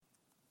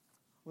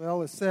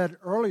Well, as said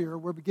earlier,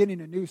 we're beginning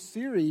a new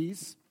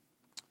series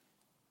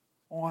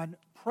on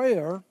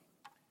prayer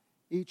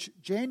each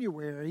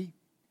January.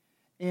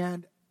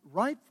 And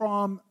right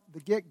from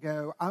the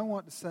get-go, I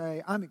want to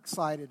say I'm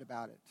excited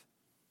about it.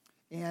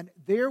 And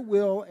there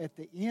will, at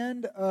the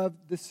end of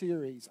the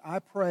series, I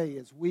pray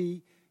as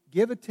we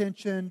give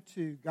attention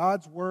to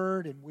God's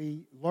Word and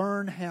we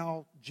learn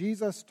how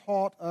Jesus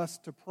taught us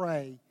to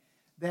pray,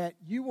 that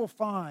you will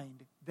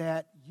find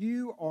that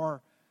you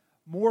are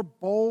more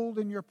bold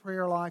in your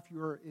prayer life.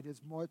 It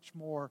is much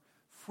more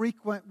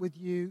frequent with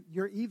you.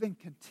 You're even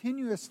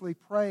continuously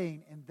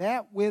praying, and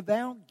that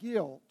without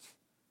guilt,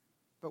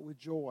 but with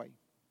joy.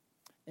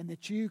 And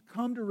that you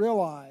come to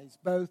realize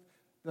both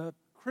the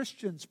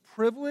Christian's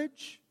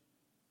privilege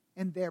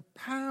and their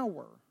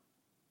power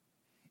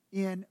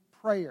in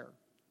prayer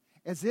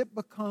as it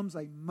becomes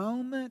a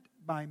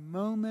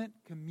moment-by-moment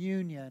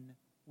communion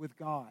with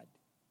God.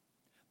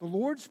 The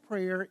Lord's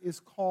Prayer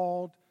is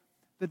called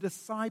the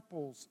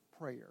disciples'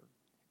 prayer.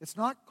 It's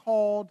not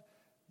called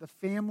the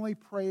family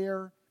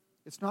prayer.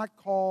 It's not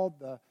called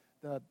the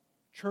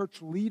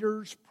church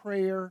leaders'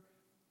 prayer.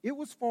 It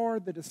was for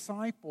the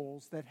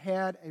disciples that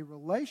had a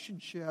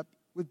relationship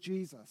with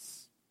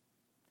Jesus.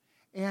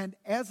 And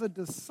as a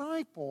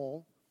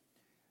disciples'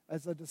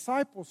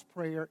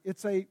 prayer,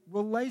 it's a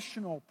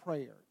relational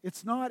prayer.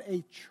 It's not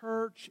a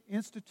church,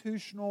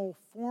 institutional,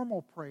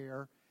 formal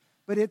prayer,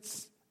 but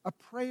it's a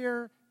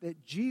prayer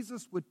that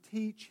Jesus would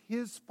teach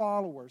His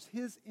followers,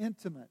 His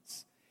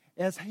intimates.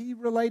 As He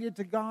related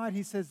to God,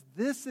 He says,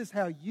 this is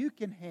how you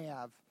can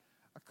have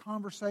a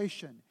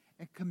conversation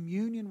and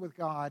communion with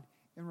God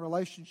in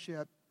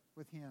relationship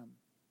with Him.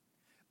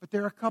 But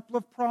there are a couple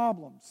of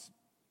problems.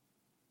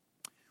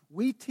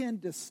 We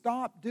tend to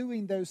stop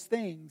doing those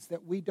things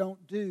that we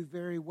don't do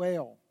very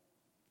well.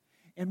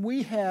 And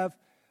we have,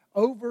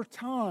 over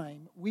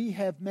time, we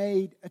have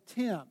made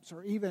attempts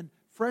or even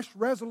fresh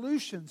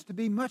resolutions to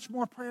be much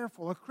more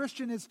prayerful. A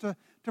Christian is to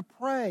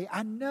pray.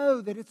 I know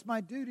that it's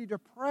my duty to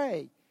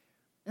pray.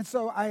 And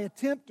so I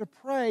attempt to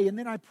pray, and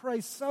then I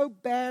pray so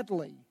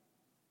badly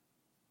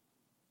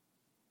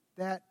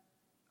that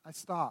I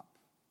stop.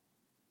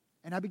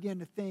 And I begin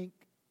to think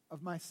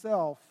of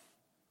myself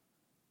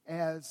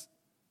as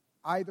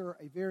either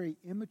a very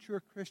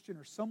immature Christian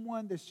or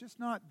someone that's just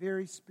not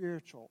very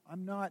spiritual.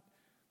 I'm not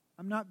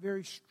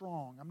very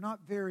strong. I'm not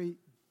very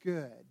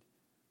good.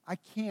 I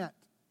can't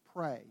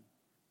pray.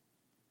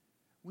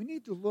 We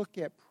need to look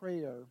at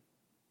prayer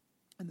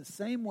in the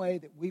same way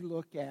that we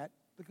look at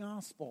the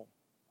gospel.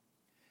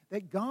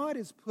 That God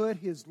has put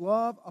His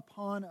love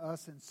upon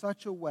us in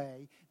such a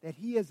way that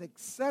He has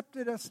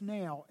accepted us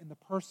now in the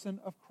person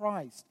of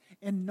Christ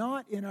and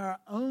not in our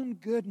own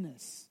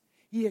goodness.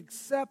 He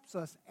accepts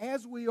us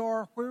as we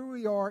are, where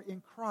we are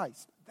in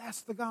Christ.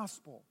 That's the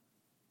gospel.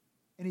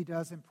 And He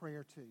does in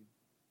prayer too.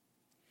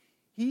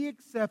 He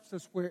accepts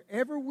us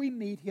wherever we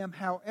meet Him,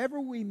 however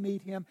we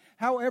meet Him,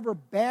 however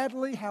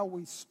badly, how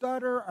we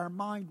stutter, our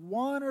mind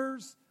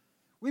wanders.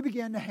 We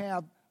begin to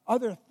have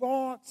other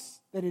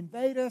thoughts that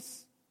invade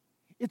us.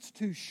 It's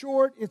too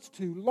short, it's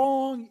too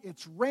long,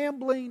 it's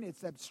rambling,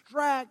 it's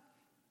abstract.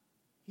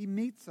 He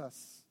meets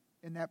us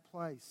in that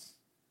place.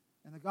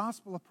 And the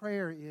gospel of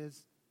prayer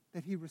is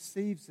that He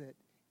receives it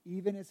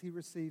even as He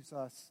receives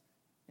us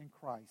in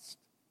Christ.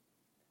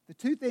 The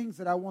two things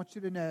that I want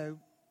you to know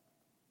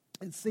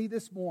and see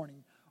this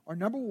morning are,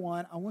 number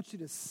one, I want you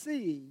to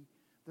see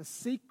the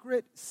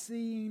secret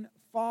seeing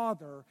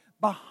Father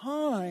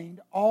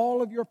behind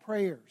all of your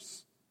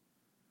prayers.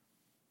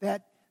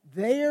 That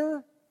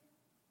there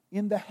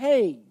in the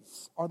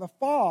haze or the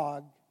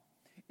fog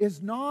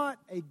is not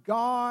a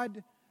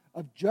God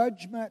of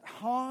judgment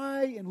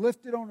high and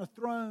lifted on a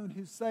throne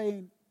who's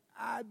saying,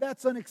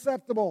 that's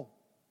unacceptable.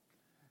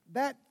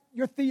 That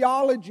your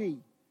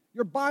theology,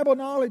 your Bible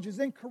knowledge is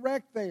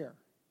incorrect there.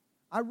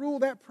 I rule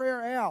that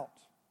prayer out.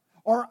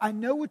 Or I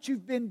know what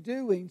you've been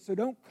doing, so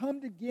don't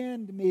come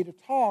again to me to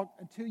talk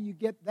until you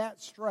get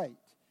that straight.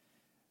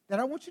 That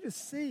I want you to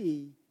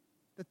see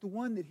that the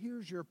one that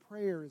hears your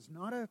prayer is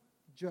not a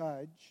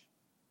judge.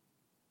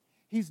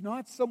 He's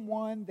not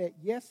someone that,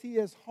 yes, He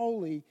is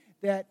holy,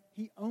 that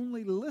He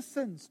only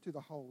listens to the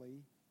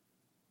holy.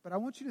 But I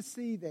want you to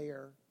see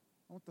there,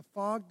 I want the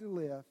fog to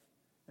lift,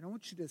 and I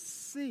want you to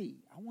see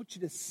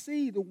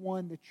the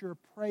one that you're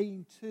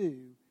praying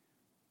to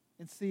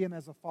and see Him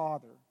as a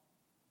Father.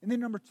 And then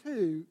number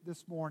two,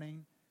 this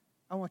morning,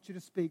 I want you to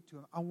speak to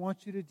Him. I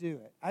want you to do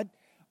it.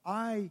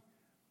 I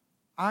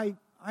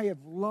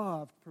have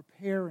loved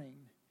preparing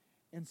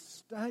and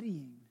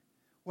studying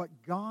what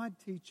God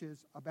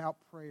teaches about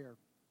prayer.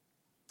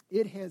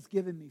 It has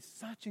given me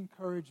such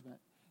encouragement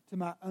to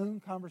my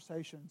own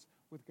conversations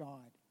with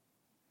God.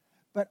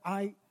 But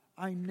I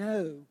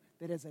know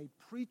that as a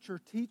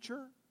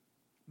preacher-teacher,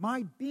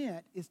 my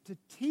bent is to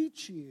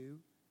teach you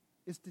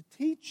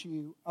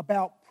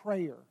about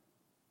prayer.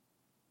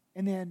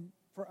 And then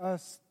for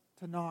us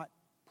to not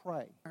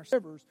pray. Our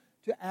servers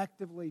to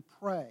actively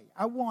pray.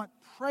 I want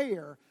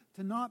prayer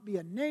to not be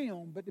a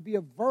noun, but to be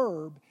a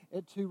verb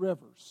at Two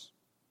Rivers.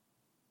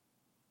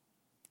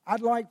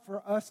 I'd like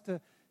for us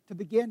to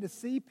begin to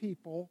see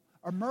people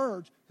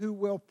emerge who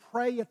will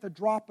pray at the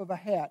drop of a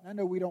hat. And I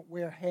know we don't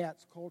wear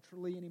hats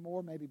culturally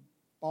anymore, maybe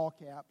ball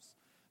caps,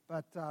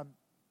 but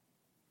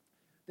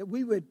that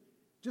we would,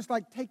 just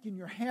like taking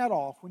your hat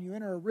off when you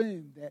enter a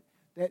room,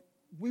 that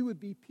we would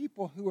be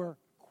people who are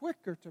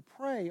quicker to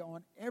pray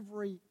on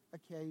every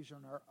occasion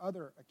or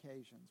other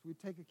occasions. We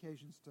take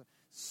occasions to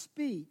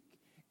speak,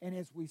 and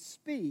as we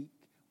speak,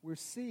 we're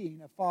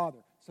seeing a Father.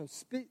 So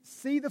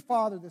see the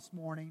Father this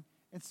morning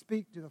and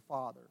speak to the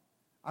Father.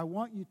 I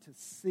want you to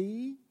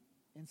see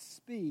and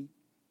speak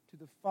to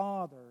the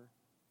Father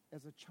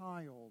as a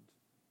child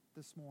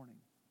this morning.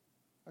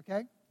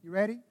 Okay? You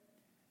ready?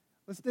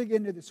 Let's dig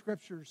into the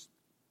Scriptures.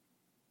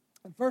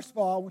 And first of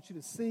all, I want you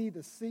to see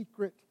the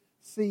secret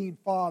seeing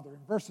Father.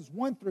 In verses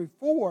 1 through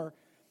 4,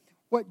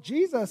 what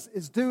Jesus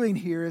is doing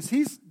here is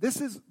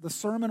this is the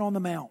Sermon on the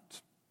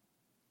Mount.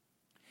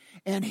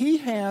 And he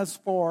has,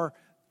 for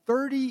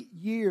 30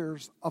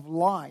 years of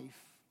life,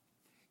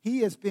 he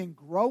has been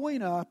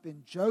growing up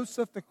in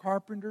Joseph the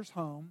carpenter's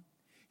home.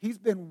 He's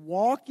been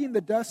walking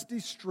the dusty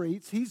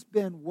streets. He's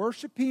been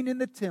worshiping in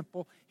the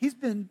temple. He's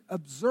been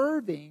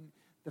observing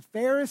the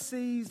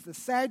Pharisees, the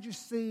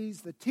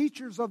Sadducees, the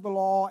teachers of the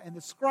law, and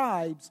the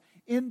scribes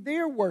in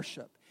their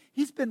worship.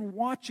 He's been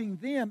watching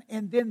them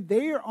and then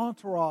their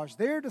entourage,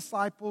 their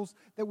disciples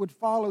that would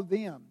follow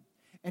them.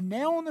 And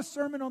now on the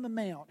Sermon on the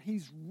Mount,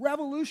 he's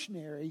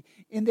revolutionary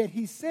in that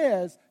he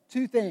says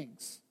two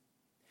things.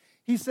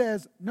 He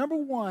says, number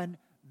one,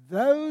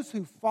 those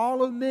who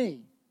follow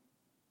me,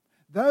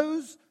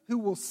 those who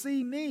will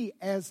see me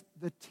as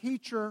the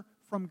teacher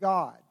from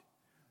God,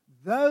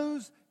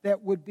 those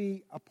that would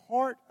be a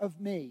part of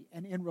me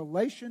and in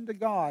relation to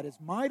God as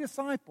my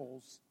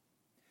disciples,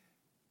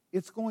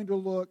 it's going to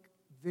look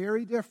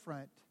very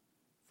different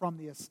from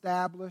the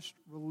established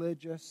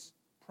religious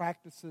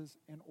practices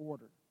and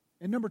order.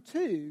 And number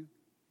two,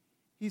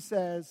 he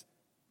says,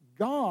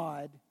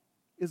 God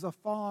is a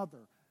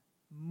Father,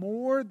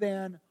 more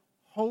than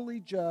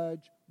holy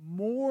judge,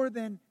 more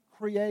than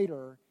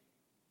creator.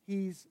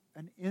 He's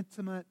an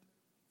intimate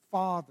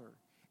Father.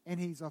 And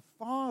he's a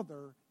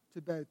Father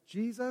to both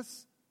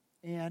Jesus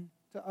and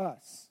to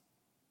us.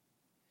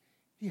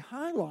 He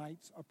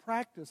highlights a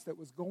practice that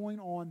was going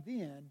on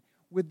then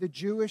with the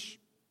Jewish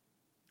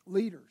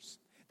leaders.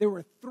 There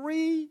were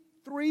three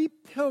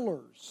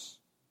pillars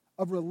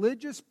of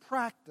religious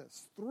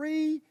practice,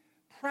 three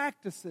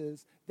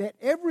practices that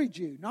every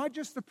Jew, not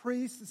just the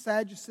priests, the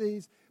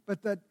Sadducees,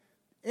 but that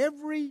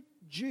every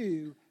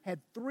Jew had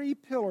three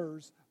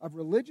pillars of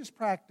religious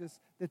practice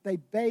that they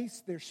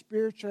based their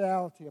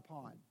spirituality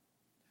upon.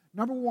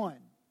 Number one,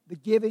 the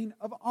giving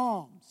of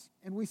alms.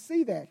 And we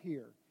see that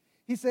here.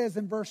 He says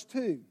in verse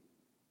 2,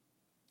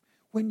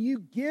 when you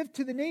give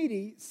to the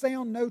needy,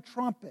 sound no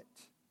trumpet,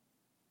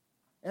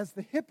 as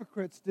the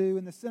hypocrites do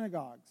in the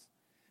synagogues.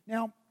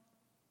 Now,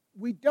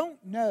 we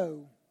don't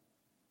know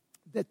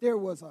that there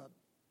was an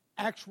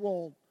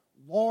actual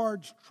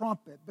large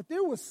trumpet, but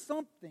there was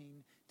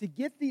something to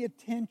get the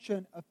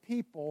attention of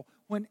people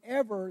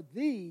whenever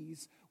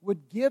these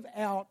would give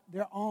out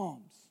their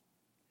alms.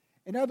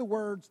 In other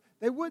words,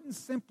 they wouldn't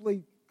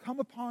simply come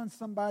upon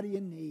somebody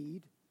in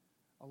need,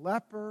 a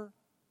leper,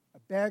 a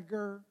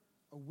beggar,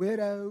 a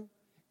widow,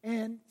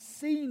 and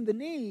seeing the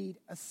need,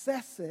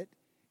 assess it,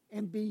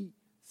 and be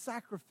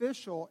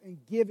sacrificial in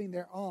giving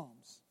their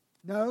alms.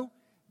 No,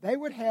 they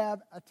would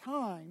have a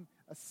time,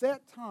 a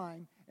set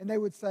time, and they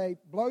would say,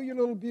 blow your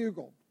little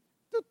bugle.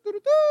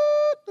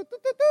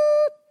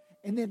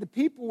 And then the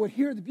people would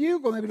hear the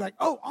bugle, and they'd be like,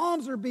 oh,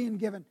 alms are being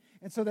given.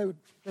 And so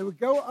they would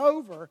go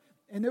over,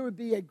 and there would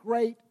be a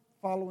great,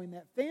 following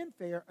that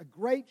fanfare, a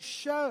great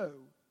show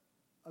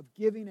of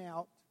giving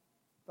out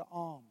the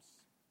alms.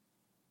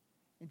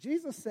 And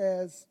Jesus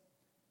says,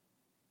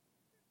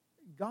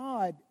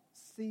 God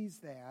sees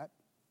that,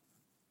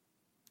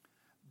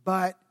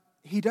 but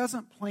he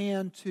doesn't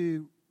plan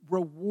to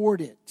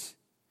reward it.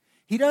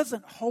 He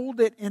doesn't hold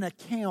it in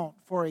account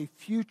for a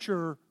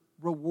future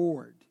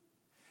reward.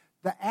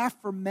 The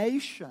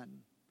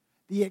affirmation,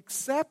 the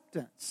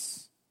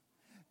acceptance,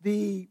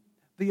 the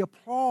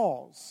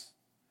applause,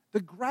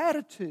 the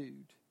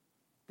gratitude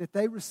that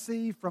they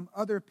receive from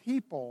other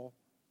people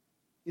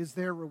is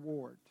their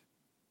reward.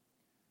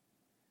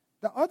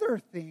 The other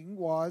thing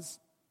was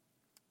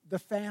the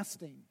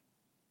fasting.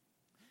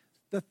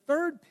 The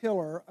third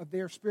pillar of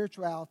their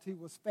spirituality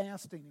was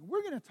fasting. And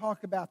we're going to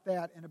talk about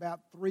that in about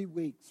 3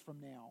 weeks from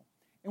now.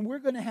 And we're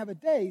going to have a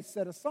day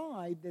set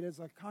aside that as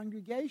a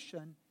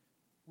congregation,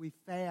 we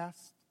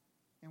fast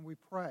and we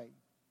pray.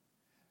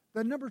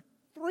 The number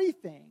 3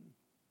 thing,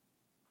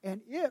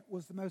 and it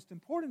was the most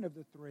important of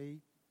the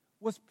 3,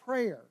 was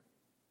prayer.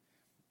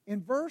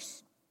 In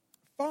verse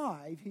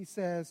 5, he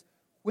says,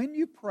 when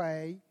you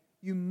pray,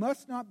 you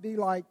must not be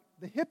like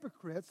the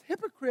hypocrites.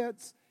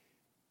 Hypocrites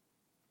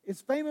is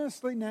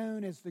famously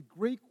known as the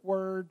Greek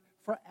word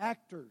for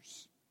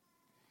actors.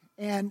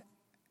 And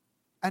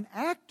an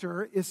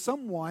actor is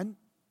someone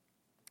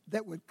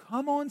that would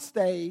come on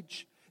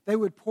stage, They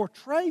would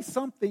portray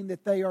something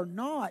that they are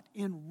not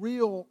in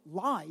real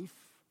life.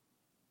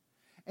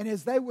 And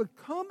as they would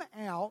come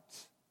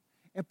out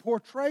and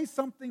portray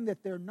something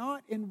that they're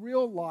not in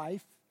real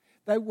life,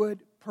 they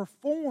would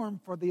perform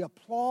for the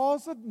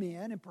applause of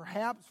men and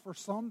perhaps for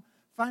some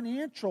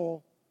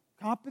financial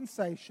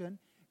compensation.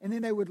 And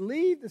then they would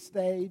leave the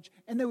stage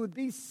and there would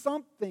be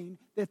something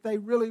that they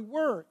really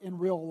were in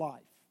real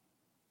life.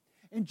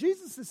 And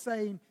Jesus is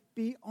saying,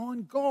 be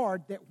on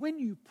guard that when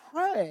you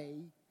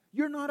pray,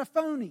 you're not a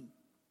phony.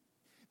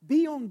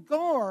 Be on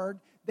guard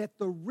that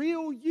the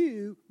real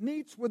you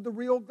meets with the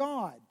real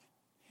God.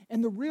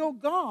 And the real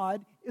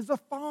God is a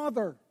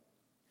father.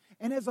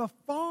 And as a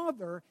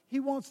father, he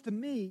wants to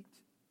meet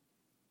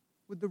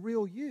with the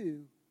real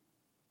you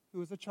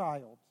who is a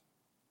child,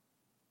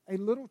 a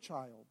little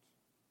child,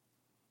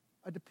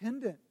 a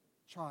dependent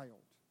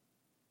child.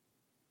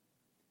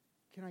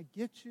 Can I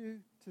get you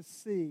to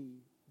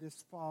see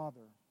this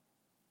Father?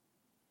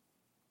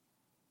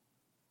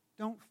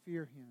 Don't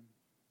fear him.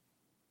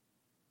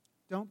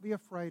 Don't be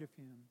afraid of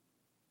him.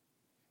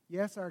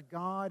 Yes, our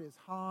God is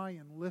high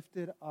and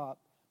lifted up,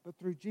 but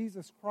through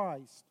Jesus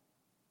Christ,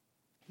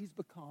 he's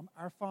become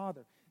our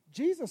Father.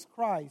 Jesus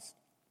Christ,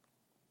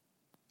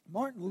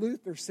 Martin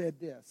Luther said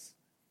this,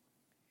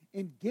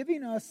 in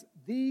giving us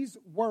these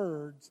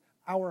words,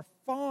 our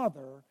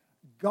Father,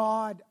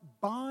 God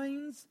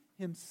binds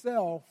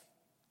himself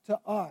to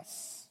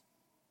us.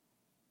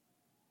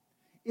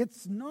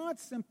 It's not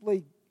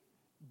simply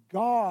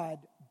God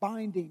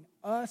binding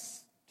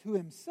us to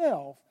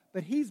himself,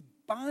 but he's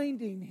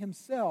binding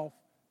himself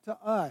to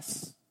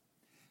us.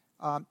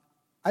 I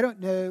don't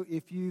know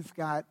if you've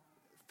got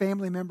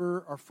family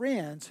member or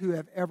friends who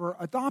have ever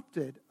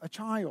adopted a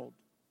child.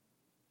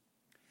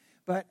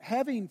 But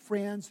having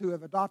friends who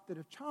have adopted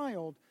a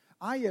child,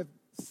 I have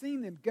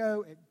seen them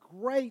go at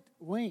great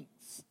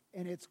lengths,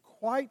 and it's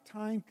quite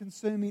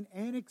time-consuming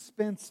and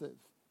expensive.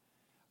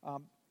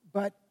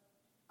 But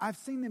I've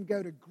seen them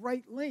go to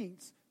great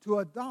lengths to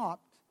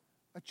adopt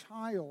a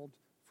child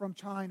from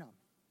China.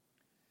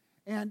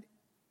 And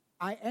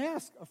I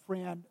asked a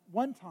friend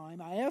one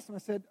time, I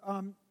said,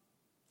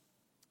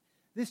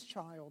 this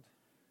child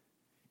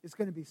is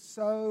going to be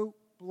so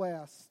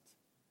blessed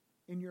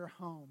in your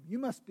home. You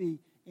must be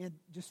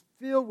just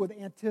filled with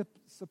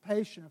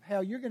anticipation of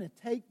how you're going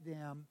to take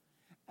them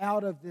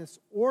out of this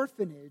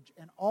orphanage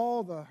and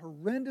all the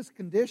horrendous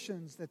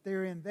conditions that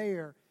they're in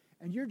there,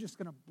 and you're just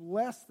going to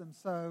bless them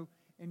so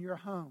in your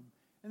home.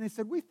 And they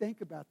said, we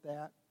think about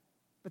that,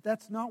 but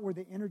that's not where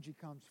the energy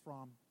comes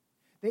from.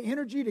 The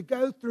energy to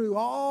go through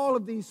all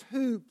of these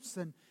hoops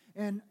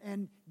and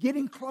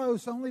getting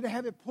close only to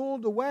have it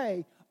pulled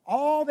away,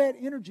 all that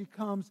energy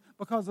comes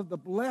because of the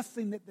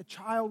blessing that the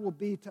child will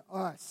be to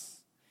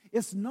us.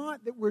 It's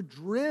not that we're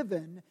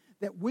driven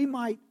that we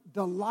might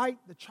delight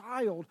the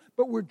child,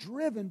 but we're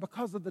driven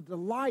because of the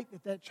delight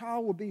that that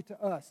child will be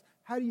to us.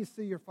 How do you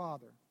see your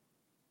Father?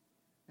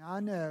 Now, I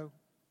know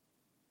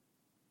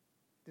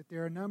that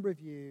there are a number of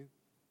you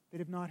that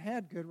have not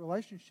had good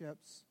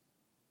relationships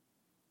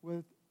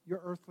with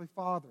your earthly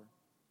father.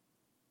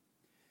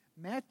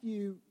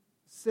 Matthew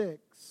 6,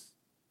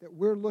 that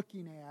we're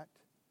looking at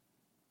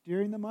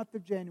during the month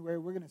of January,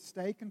 we're going to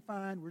stay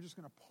confined. We're just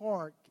going to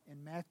park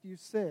in Matthew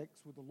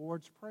 6 with the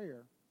Lord's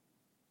Prayer.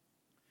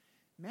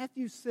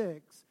 Matthew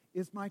 6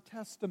 is my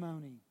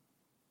testimony.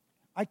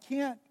 I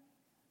can't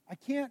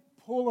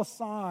pull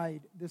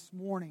aside this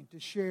morning to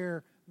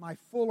share my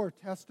fuller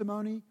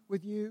testimony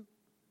with you,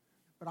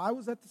 but I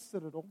was at the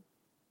Citadel,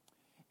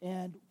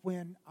 and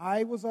when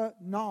I was a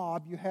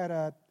knob, you had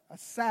a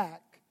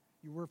sack.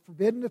 You were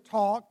forbidden to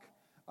talk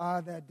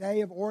that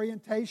day of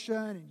orientation,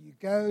 and you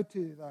go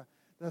to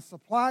the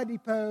supply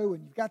depot,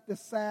 and you've got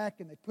this sack,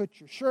 and they put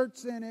your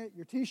shirts in it,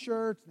 your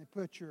T-shirts, and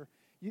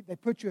they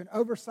put you in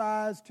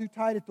oversized, too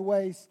tight at the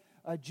waist,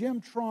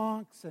 gym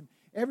trunks, and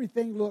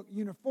everything looked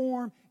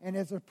uniform. And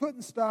as they're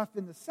putting stuff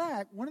in the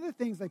sack, one of the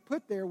things they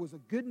put there was a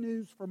Good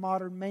News for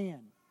Modern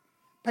Man.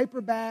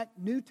 Paperback,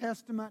 New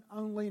Testament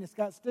only, and it's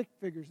got stick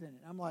figures in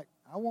it. I'm like,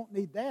 I won't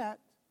need that.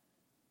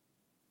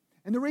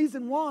 And the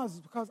reason was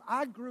because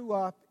I grew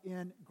up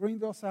in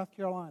Greenville, South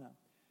Carolina.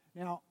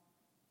 Now,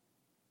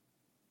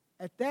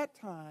 at that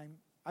time,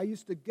 I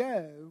used to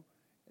go,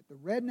 at the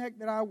redneck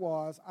that I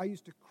was, I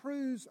used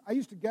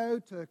to go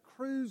to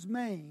Cruise,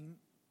 Maine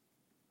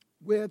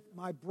with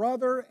my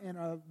brother and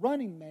a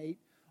running mate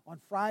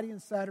on Friday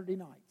and Saturday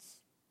nights.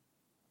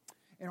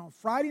 And on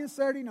Friday and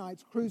Saturday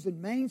nights, cruising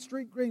Main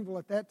Street, Greenville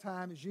at that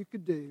time, as you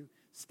could do,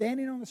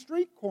 standing on the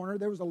street corner,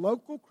 there was a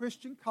local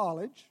Christian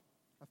college,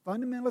 a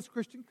fundamentalist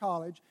Christian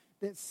college,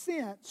 that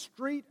sent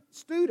street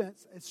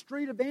students as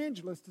street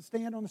evangelists to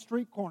stand on the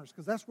street corners,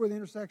 because that's where the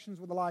intersections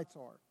where the lights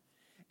are.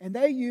 And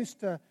they used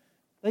to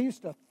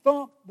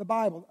thump the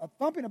Bible.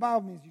 Thumping a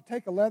Bible means you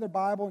take a leather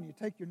Bible and you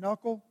take your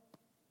knuckle.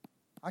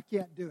 I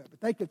can't do it.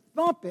 But they could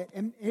thump it,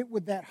 and it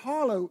with that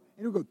hollow,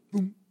 and it would go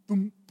boom,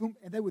 boom, boom.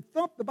 And they would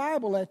thump the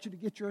Bible at you to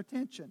get your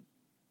attention.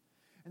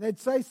 And they'd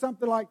say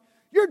something like,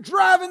 "You're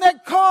driving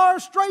that car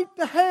straight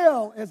to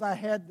hell," as I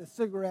had the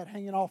cigarette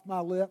hanging off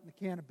my lip and the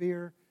can of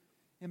beer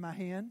in my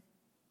hand.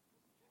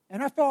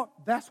 And I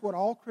thought that's what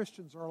all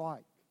Christians are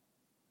like.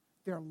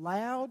 They're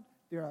loud,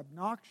 they're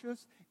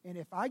obnoxious, and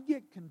if I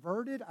get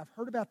converted, I've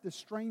heard about this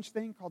strange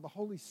thing called the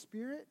Holy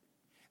Spirit,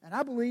 and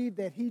I believe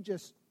that He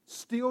just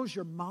steals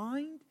your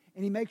mind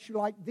and He makes you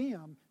like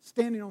them,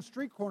 standing on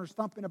street corners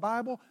thumping a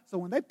Bible. So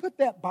when they put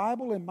that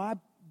Bible in my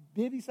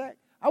bivy sack,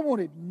 I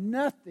wanted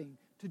nothing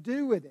to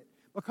do with it,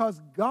 because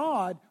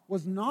God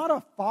was not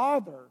a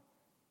father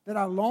that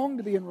I longed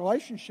to be in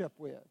relationship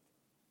with.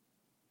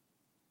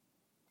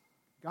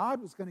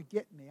 God was going to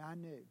get me, I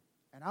knew.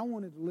 And I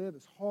wanted to live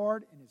as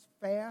hard and as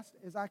fast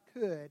as I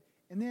could.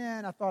 And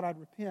then I thought I'd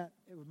repent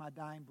with my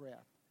dying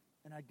breath,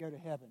 and I'd go to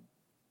heaven.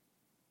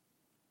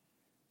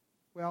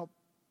 Well,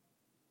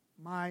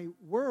 my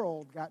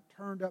world got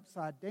turned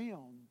upside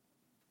down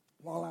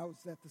while I was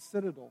at the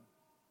Citadel.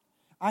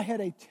 I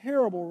had a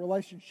terrible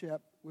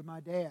relationship with my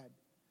dad.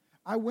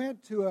 I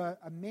went to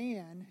a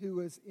man who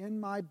was in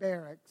my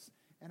barracks,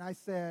 and I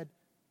said,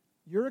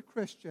 "You're a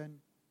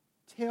Christian.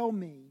 Tell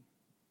me,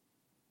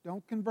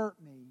 don't convert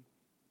me,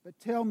 but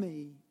tell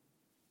me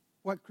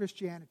what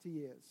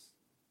Christianity is."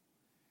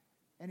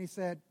 And he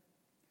said,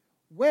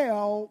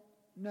 "Well,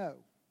 no."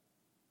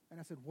 And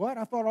I said, "What?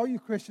 I thought all you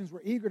Christians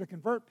were eager to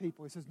convert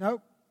people." He says,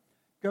 "Nope.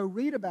 Go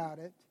read about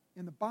it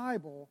in the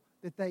Bible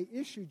that they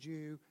issued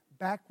you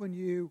back when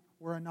you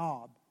were a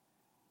knob."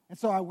 And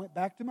so I went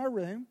back to my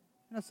room,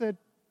 and I said,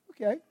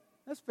 "Okay,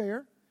 that's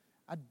fair."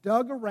 I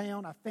dug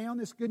around. I found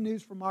this Good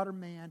News for Modern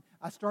Man.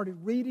 I started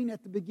reading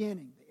at the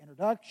beginning, the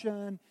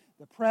introduction,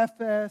 the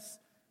preface,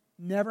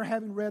 never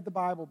having read the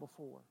Bible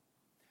before.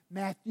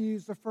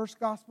 Matthew's the first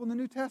gospel in the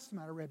New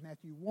Testament. I read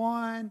Matthew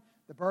 1,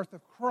 the birth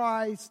of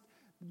Christ,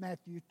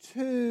 Matthew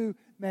 2,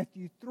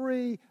 Matthew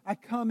 3. I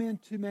come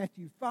into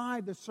Matthew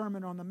 5, the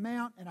Sermon on the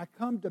Mount, and I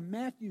come to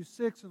Matthew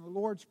 6 in the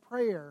Lord's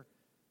Prayer.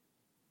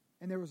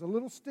 And there was a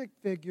little stick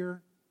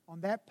figure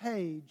on that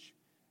page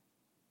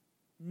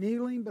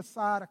kneeling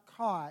beside a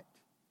cot,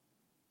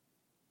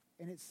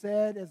 and it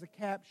said as a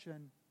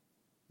caption,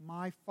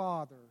 "My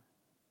Father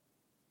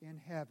in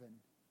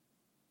heaven."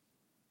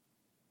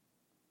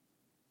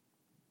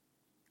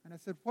 And I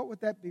said, what would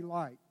that be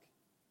like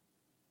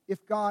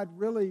if God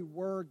really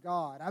were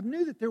God? I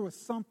knew that there was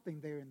something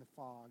there in the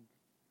fog.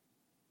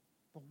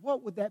 But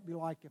what would that be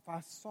like if I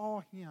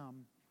saw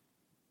Him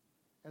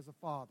as a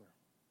Father?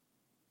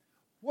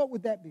 What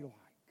would that be like?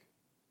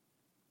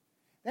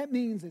 That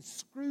means it's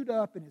screwed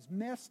up and it's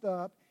messed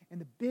up,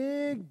 and the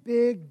big,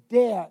 big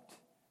debt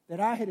that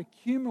I had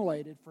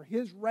accumulated for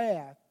His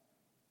wrath,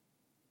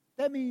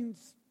 that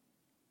means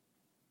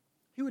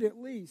He would at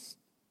least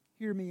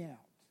hear me out.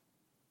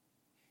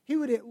 He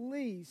would at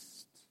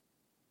least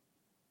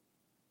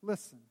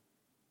listen.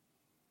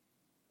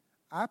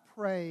 I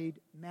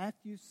prayed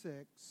Matthew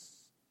 6,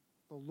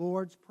 the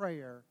Lord's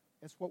Prayer.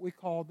 It's what we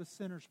call the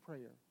sinner's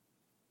prayer.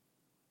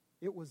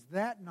 It was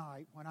that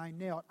night when I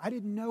knelt. I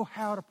didn't know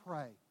how to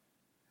pray.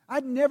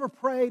 I'd never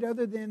prayed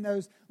other than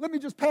those, let me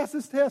just pass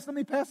this test, let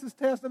me pass this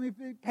test, let me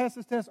pass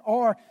this test,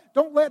 or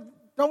don't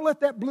let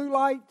that blue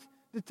light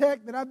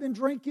detect that I've been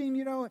drinking.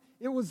 You know,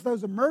 it was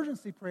those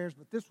emergency prayers,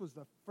 but this was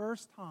the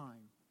first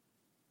time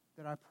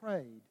that I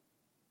prayed.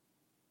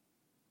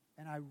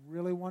 And I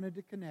really wanted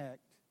to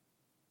connect,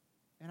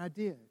 and I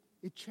did.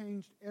 It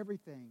changed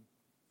everything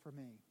for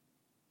me.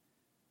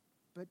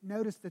 But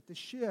notice that the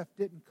shift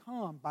didn't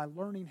come by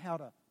learning how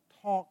to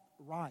talk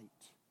right.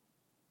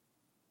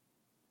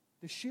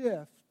 The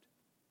shift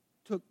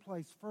took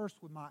place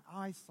first with my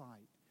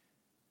eyesight.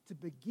 To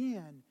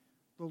begin,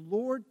 the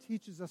Lord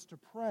teaches us to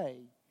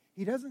pray.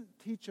 He doesn't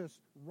teach us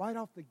right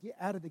out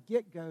of the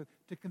get-go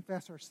to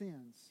confess our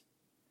sins.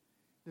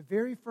 The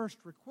very first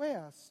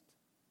request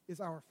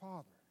is our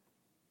Father.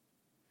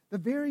 The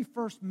very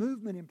first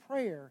movement in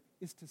prayer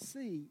is to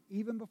see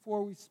even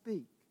before we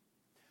speak.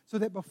 So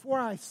that before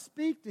I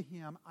speak to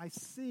Him, I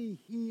see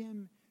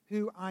Him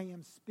who I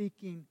am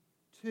speaking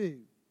to.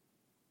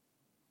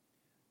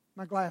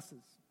 My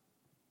glasses.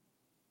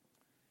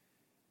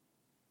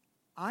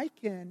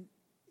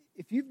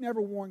 If you've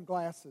never worn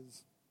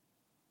glasses,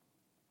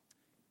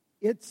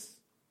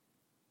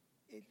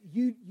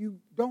 you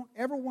don't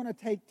ever want to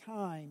take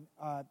time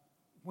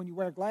when you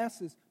wear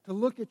glasses to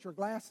look at your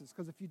glasses.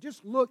 Because if you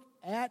just look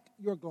at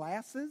your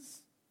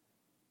glasses,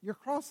 you're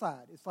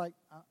cross-eyed. It's like,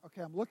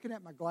 okay, I'm looking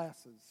at my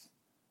glasses.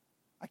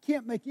 I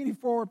can't make any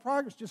forward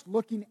progress just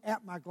looking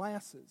at my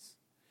glasses.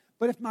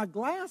 But if my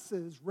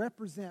glasses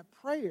represent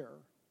prayer,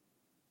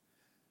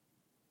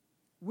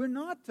 we're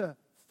not to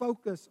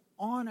focus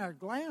on our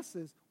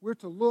glasses. We're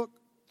to look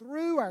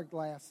through our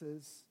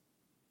glasses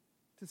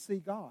to see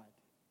God.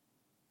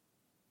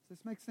 Does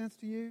this make sense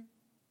to you?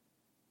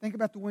 Think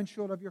about the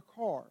windshield of your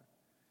car.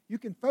 You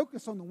can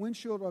focus on the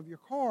windshield of your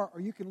car, or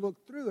you can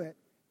look through it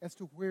as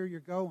to where you're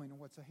going and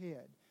what's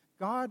ahead.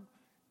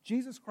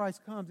 Jesus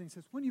Christ comes and He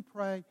says, when you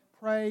pray,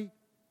 pray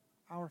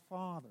our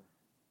Father.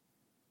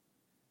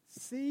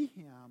 See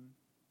Him,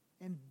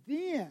 and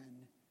then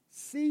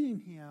seeing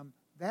Him,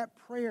 that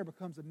prayer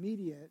becomes a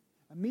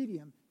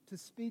medium to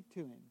speak to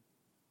Him.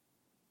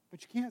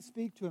 But you can't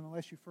speak to Him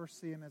unless you first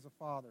see Him as a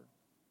Father.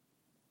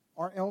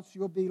 or else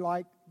you'll be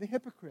like the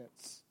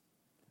hypocrites.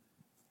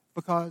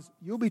 Because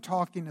you'll be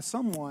talking to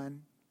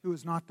someone who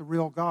is not the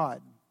real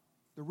God.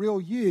 The real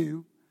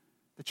you,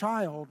 the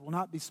child, will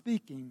not be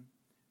speaking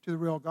to the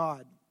real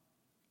God.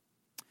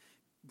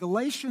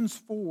 Galatians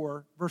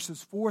 4,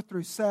 verses 4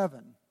 through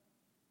 7,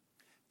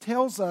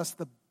 tells us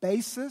the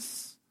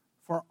basis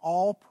for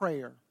all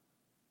prayer.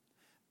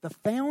 The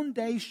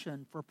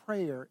foundation for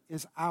prayer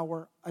is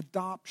our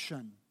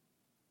adoption.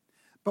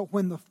 But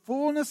when the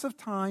fullness of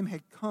time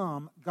had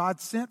come, God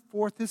sent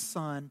forth His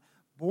Son,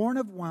 born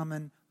of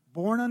woman,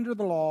 born under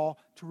the law,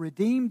 to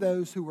redeem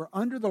those who were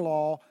under the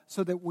law,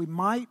 so that we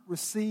might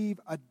receive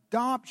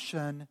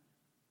adoption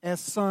as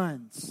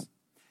sons.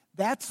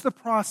 That's the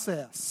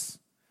process.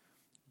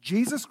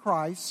 Jesus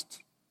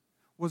Christ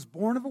was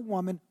born of a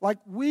woman like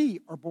we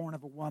are born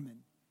of a woman,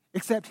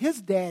 except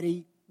His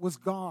daddy was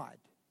God.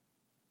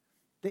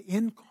 The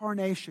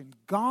incarnation,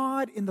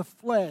 God in the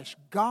flesh,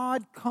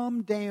 God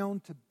come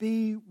down to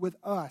be with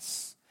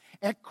us.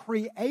 At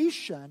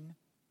creation,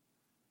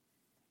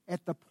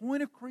 at the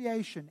point of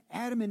creation,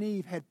 Adam and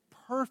Eve had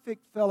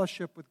perfect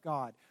fellowship with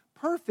God.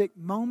 Perfect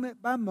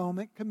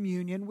moment-by-moment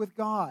communion with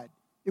God.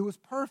 It was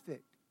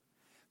perfect.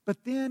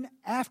 But then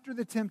after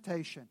the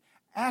temptation,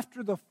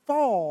 after the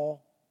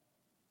fall,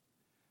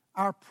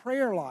 our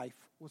prayer life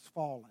was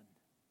fallen.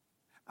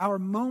 Our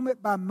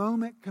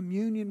moment-by-moment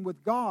communion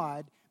with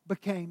God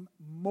became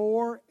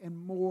more and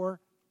more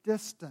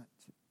distant.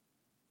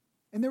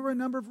 And there were a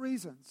number of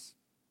reasons.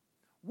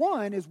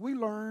 One is we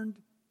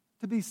learned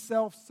to be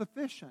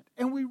self-sufficient.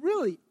 And we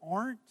really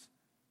aren't,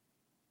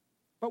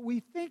 but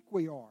we think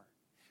we are.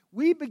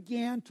 We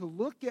began to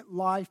look at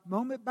life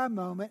moment by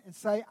moment and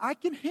say, I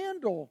can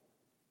handle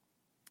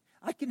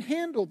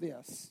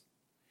this.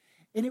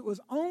 And it was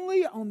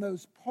only on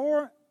those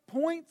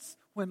points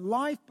when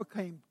life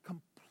became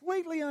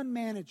completely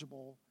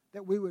unmanageable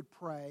that we would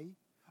pray,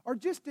 or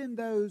just in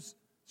those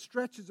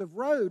stretches of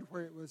road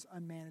where it was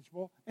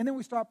unmanageable, and then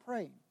we stopped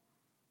praying.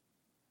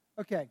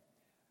 Okay,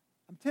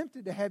 I'm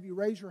tempted to have you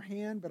raise your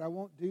hand, but I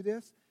won't do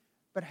this.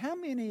 But how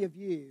many of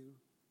you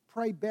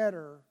pray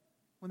better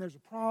when there's a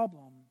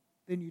problem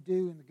than you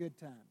do in the good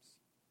times?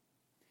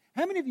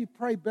 How many of you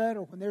pray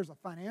better when there's a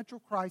financial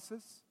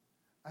crisis,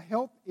 a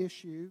health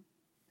issue,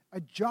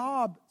 a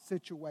job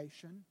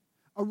situation,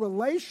 a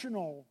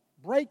relational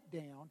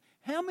breakdown?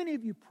 How many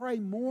of you pray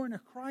more in a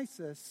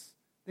crisis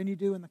than you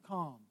do in the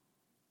calm?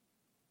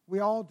 We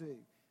all do.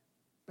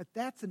 But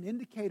that's an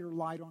indicator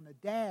light on a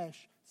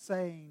dash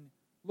saying,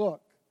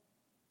 look,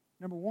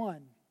 number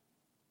one,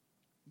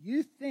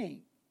 you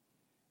think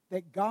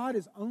that God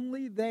is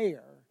only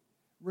there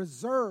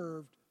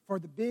reserved for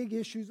the big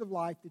issues of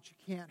life that you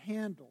can't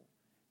handle.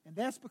 And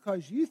that's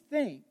because you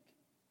think,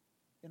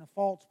 in a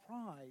false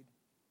pride,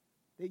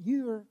 that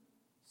you're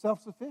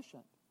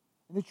self-sufficient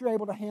and that you're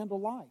able to handle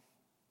life.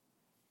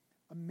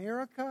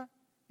 America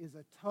is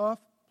a tough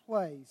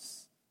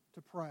place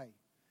to pray.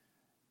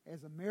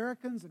 As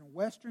Americans in a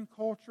Western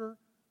culture,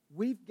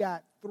 we've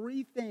got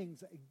three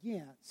things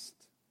against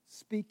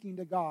speaking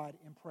to God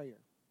in prayer.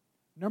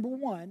 Number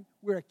one,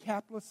 we're a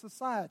capitalist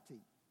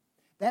society.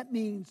 That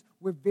means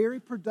we're very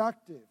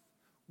productive.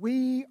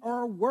 We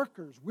are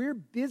workers. We're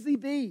busy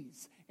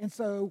bees. And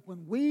so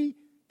when we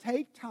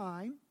take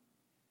time,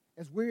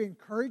 as we're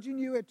encouraging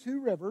you at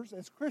Two Rivers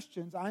as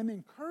Christians, I'm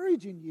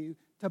encouraging you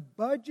to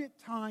budget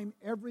time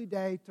every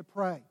day to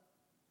pray.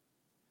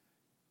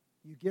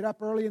 You get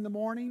up early in the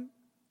morning,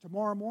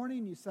 tomorrow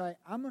morning, you say,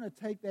 I'm going to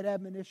take that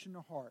admonition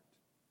to heart.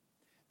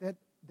 That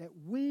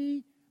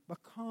we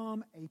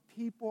become a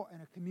people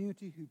and a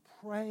community who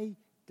pray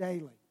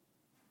daily.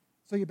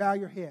 So you bow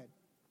your head,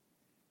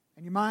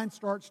 and your mind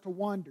starts to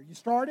wander. You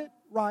start it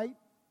right.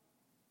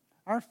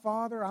 Our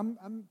Father,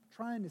 I'm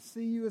trying to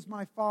see you as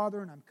my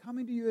Father, and I'm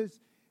coming to you as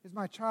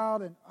my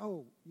child, and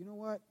oh, you know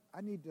what?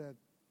 I need to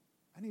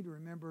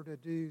remember to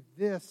do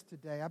this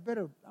today. I'm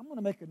going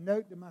to make a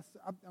note to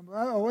myself.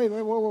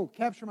 Whoa,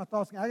 capture my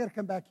thoughts. I got to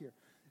come back here.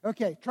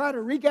 Okay, try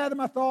to regather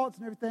my thoughts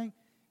and everything.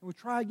 And we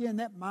try again.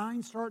 That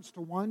mind starts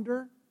to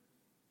wander.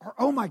 Or,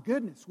 oh my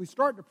goodness, we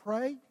start to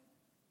pray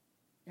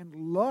and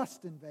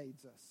lust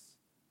invades us.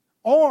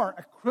 Or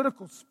a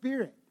critical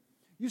spirit.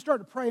 You start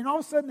to pray and all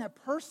of a sudden that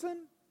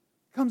person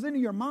comes into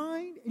your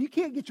mind and you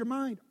can't get your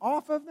mind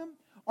off of them.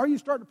 Or you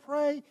start to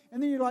pray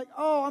and then you're like,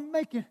 oh, I'm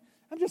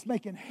just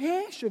making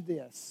hash of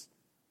this.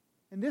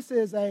 And this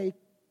is a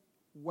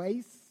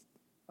waste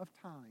of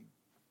time.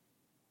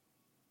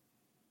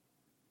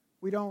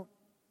 We don't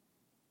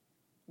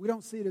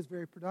see it as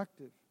very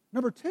productive.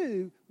 Number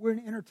two, we're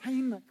an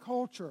entertainment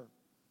culture.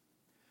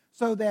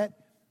 So that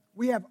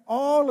we have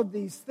all of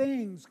these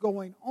things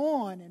going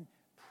on, and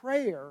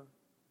prayer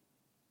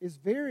is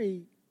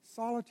very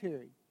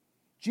solitary.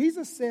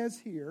 Jesus says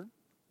here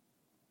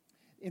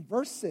in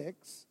verse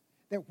 6,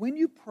 that when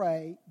you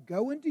pray,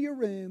 go into your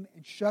room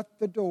and shut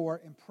the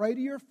door and pray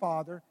to your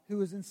Father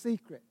who is in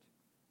secret.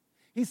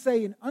 He's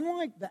saying,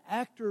 unlike the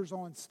actors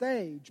on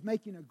stage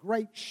making a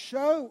great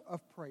show of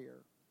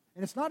prayer,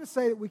 and it's not to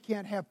say that we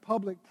can't have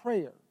public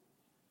prayer,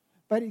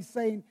 but he's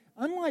saying,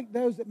 unlike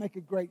those that make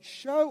a great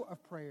show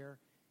of prayer,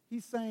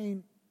 he's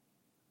saying,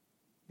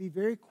 be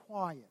very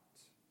quiet.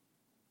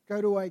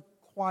 Go to a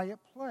quiet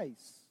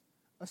place.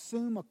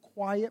 Assume a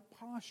quiet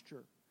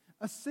posture.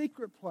 A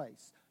secret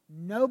place.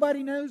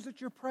 Nobody knows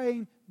that you're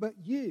praying but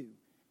you.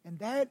 And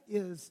that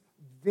is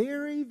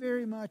very,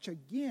 very much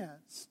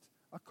against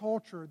a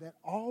culture that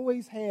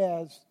always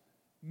has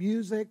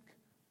music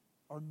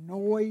or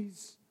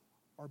noise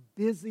or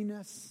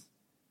busyness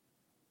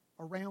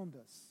around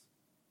us.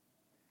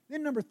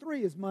 Then number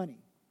 3 is money.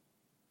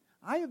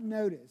 I have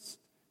noticed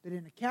that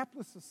in a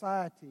capitalist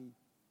society,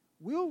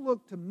 we'll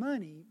look to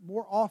money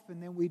more often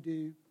than we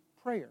do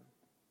prayer.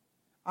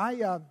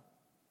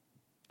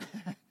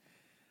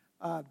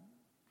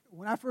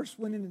 When I first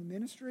went into the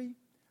ministry,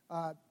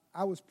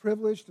 I was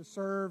privileged to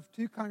serve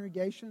 2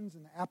 congregations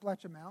in the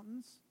Appalachian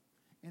Mountains,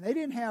 and they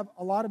didn't have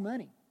a lot of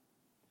money.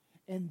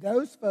 And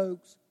those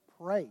folks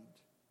prayed.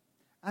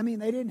 I mean,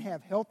 they didn't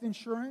have health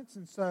insurance,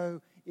 and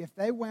so if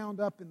they wound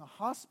up in the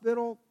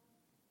hospital,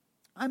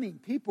 I mean,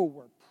 people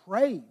were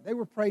praying. They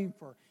were praying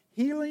for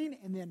healing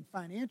and then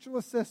financial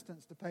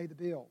assistance to pay the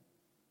bill.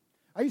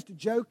 I used to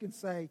joke and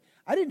say,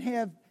 I didn't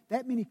have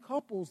that many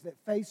couples that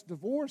faced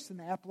divorce in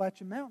the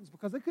Appalachian Mountains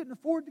because they couldn't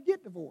afford to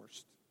get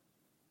divorced.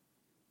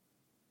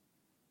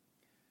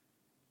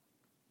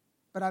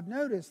 But I've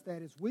noticed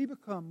that as we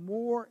become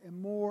more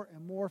and more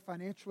and more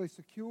financially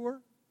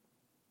secure,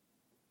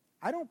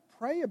 I don't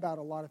pray about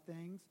a lot of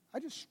things. I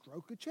just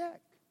stroke a check.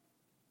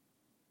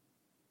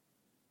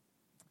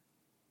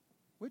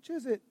 Which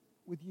is it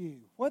with you?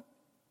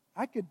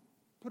 I could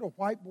put a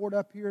whiteboard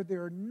up here.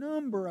 There are a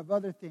number of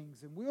other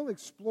things, and we'll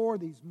explore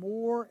these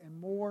more and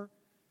more.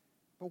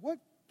 But what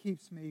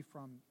keeps me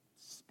from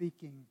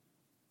speaking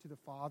to the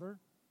Father?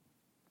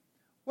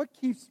 What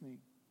keeps me?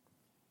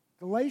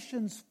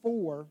 Galatians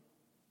 4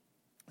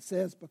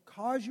 says,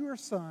 because you are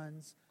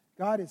sons,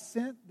 God has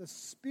sent the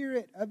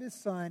Spirit of His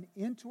Son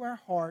into our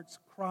hearts,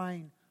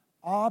 crying,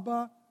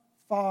 Abba,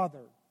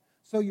 Father.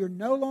 So you're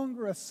no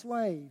longer a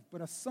slave,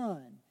 but a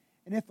son.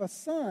 And if a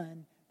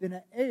son, then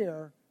an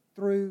heir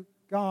through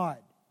God.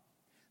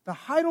 The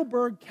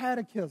Heidelberg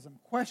Catechism,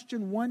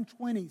 question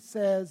 120,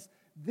 says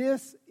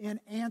this in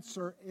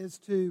answer is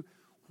to,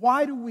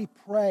 why do we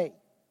pray?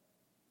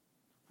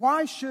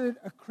 Why should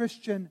a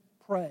Christian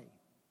pray?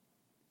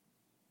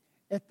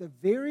 At the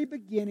very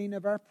beginning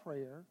of our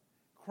prayer,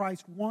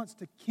 Christ wants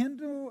to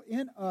kindle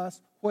in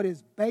us what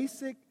is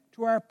basic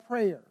to our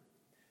prayer.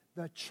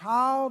 The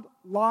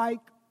childlike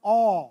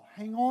awe.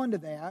 Hang on to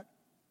that.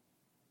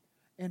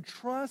 And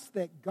trust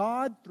that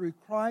God, through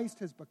Christ,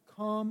 has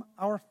become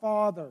our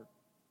Father.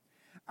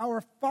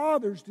 Our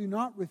fathers do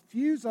not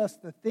refuse us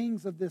the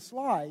things of this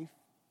life.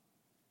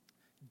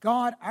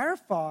 God, our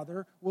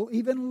Father, will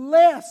even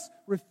less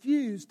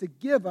refuse to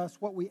give us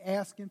what we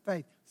ask in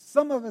faith.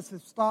 Some of us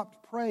have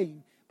stopped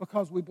praying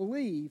because we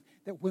believe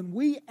that when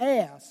we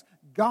ask,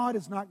 God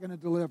is not going to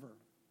deliver.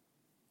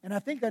 And I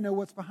think I know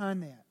what's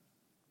behind that.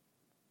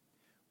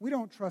 We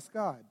don't trust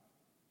God.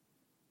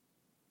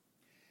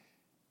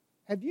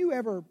 Have you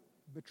ever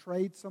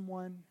betrayed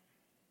someone?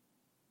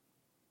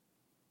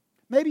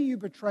 Maybe you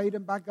betrayed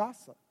them by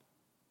gossip,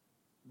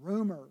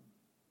 rumor,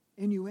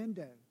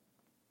 innuendo.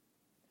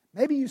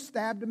 Maybe you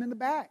stabbed them in the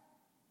back.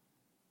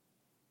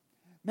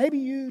 Maybe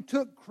you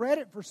took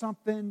credit for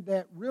something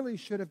that really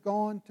should have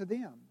gone to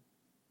them.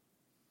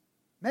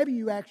 Maybe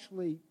you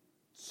actually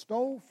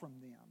stole from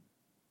them.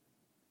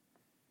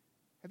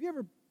 Have you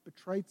ever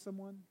betrayed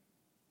someone?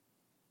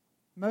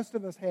 Most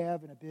of us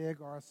have in a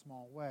big or a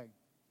small way.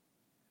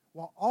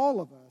 Well, all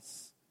of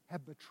us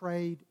have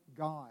betrayed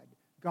God.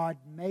 God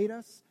made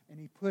us and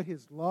He put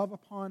His love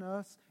upon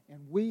us, and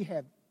we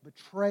have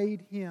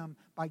betrayed Him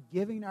by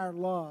giving our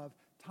love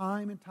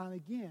time and time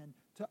again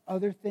to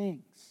other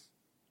things.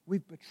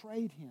 We've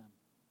betrayed Him.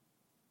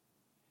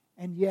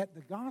 And yet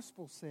the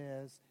gospel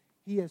says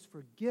He has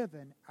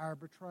forgiven our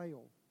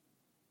betrayal.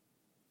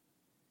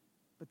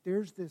 But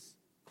there's this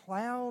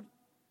cloud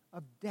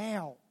of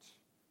doubt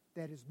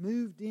that has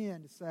moved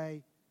in to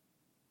say,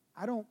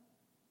 I don't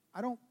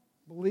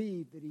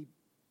believe that He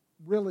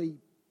really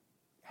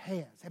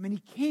has. I mean, He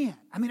can't.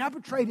 I mean, I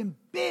betrayed Him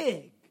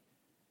big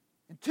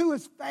and to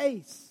His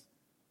face,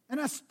 and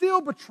I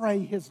still betray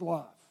His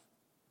love.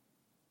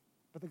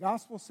 But the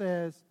gospel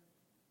says,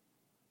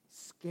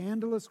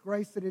 scandalous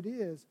grace that it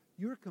is,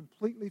 you're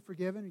completely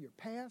forgiven in your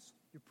past,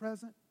 your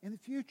present, and the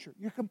future.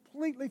 You're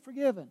completely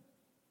forgiven.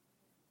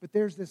 But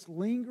there's this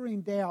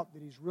lingering doubt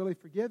that He's really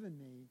forgiven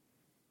me,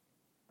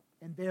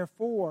 and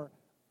therefore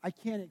I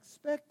can't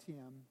expect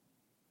Him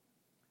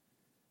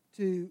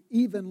to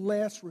even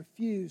less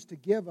refuse to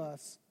give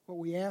us what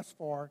we ask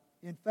for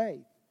in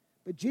faith.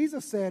 But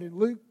Jesus said in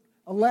Luke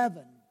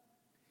 11,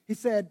 He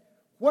said,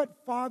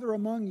 what father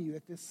among you,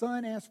 if his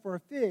son asks for a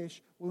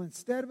fish, will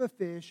instead of a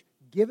fish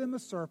give him a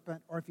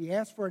serpent, or if he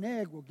asks for an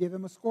egg, will give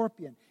him a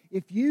scorpion?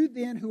 If you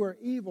then, who are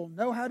evil,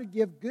 know how to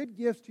give good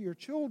gifts to your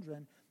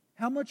children,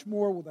 how much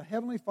more will the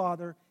Heavenly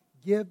Father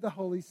give the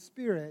Holy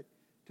Spirit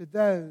to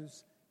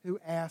those who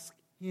ask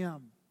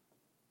Him?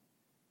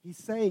 He's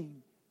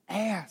saying,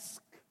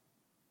 ask.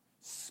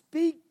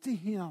 Speak to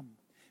him.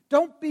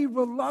 Don't be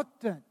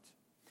reluctant.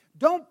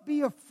 Don't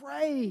be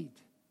afraid.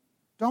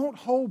 Don't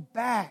hold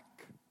back.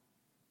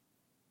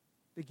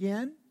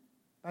 Begin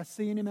by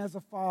seeing him as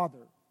a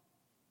father,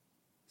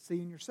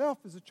 seeing yourself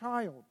as a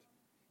child.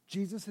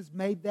 Jesus has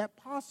made that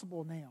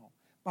possible now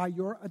by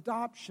your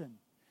adoption.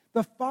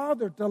 The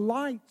Father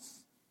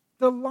delights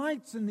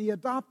in the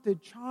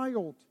adopted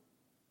child.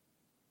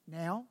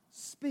 Now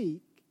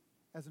speak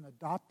as an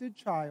adopted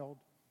child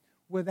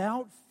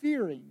without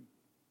fearing,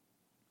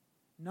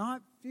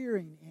 not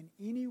fearing in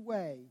any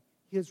way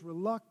his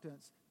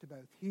reluctance to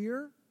both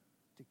hear,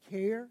 to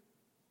care,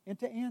 and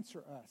to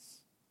answer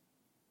us.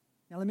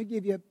 Now let me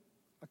give you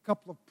a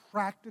couple of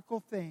practical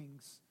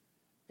things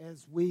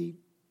as we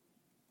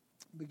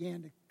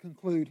begin to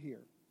conclude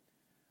here.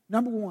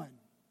 Number one,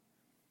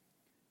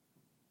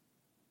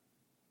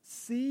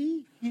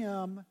 see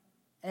him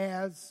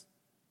as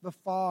the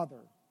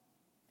Father.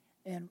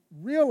 And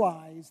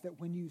realize that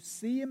when you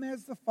see him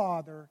as the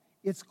Father,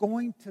 it's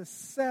going to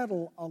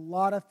settle a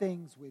lot of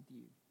things with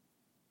you.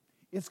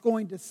 It's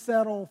going to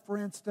settle, for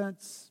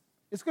instance,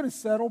 it's going to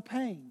settle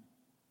pain.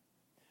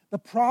 The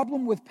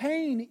problem with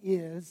pain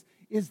is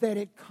that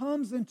it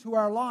comes into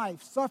our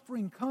life.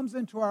 Suffering comes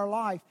into our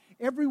life.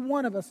 Every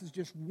one of us is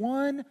just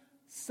one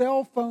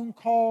cell phone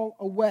call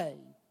away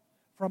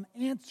from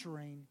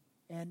answering,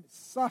 and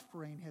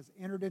suffering has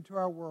entered into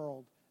our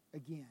world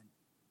again.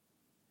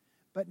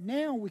 But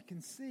now we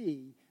can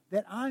see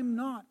that I'm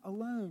not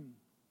alone.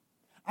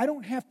 I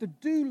don't have to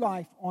do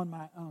life on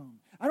my own.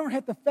 I don't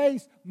have to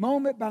face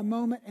moment by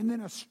moment and then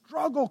a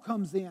struggle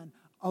comes in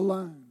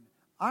alone.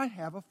 I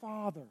have a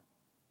Father.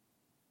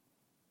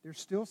 There's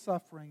still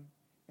suffering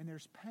and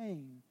there's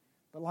pain,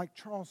 but like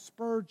Charles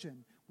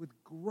Spurgeon, with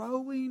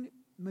growing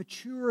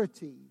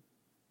maturity,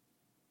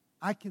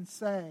 I can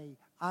say,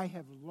 I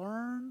have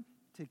learned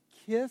to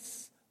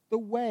kiss the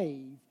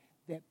wave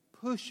that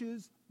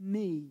pushes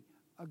me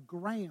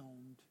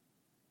aground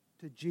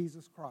to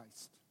Jesus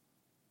Christ.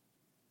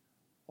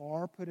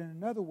 Or, put in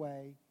another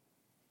way,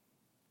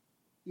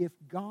 if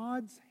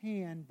God's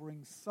hand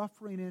brings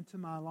suffering into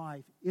my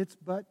life, it's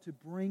but to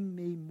bring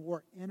me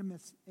more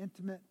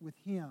intimate with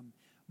Him,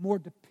 more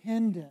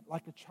dependent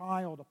like a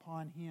child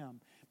upon Him.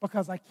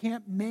 Because I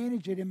can't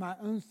manage it in my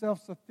own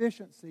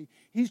self-sufficiency.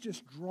 He's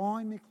just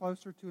drawing me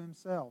closer to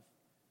Himself.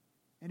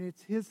 And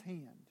it's His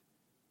hand.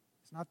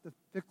 It's not the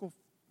fickle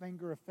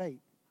finger of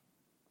fate.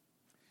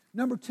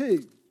 Number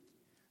two,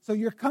 so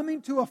you're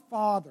coming to a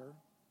Father,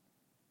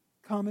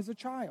 come as a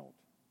child.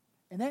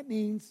 And that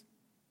means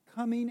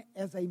coming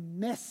as a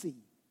messy.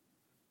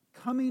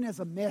 Coming as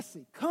a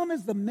messy. Come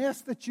as the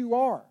mess that you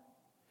are.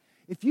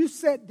 If you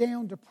sit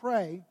down to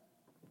pray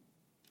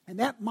and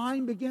that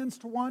mind begins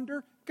to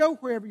wander, go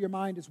wherever your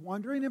mind is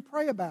wandering and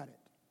pray about it.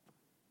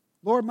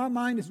 Lord, my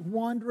mind is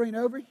wandering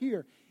over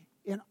here.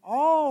 In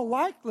all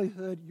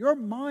likelihood, your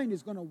mind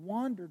is going to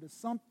wander to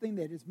something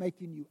that is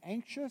making you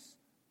anxious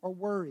or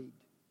worried.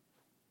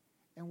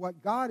 And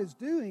what God is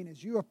doing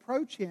as you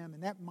approach Him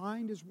and that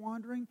mind is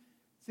wandering,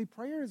 see,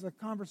 prayer is a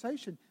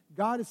conversation.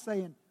 God is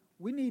saying,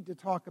 we need to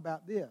talk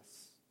about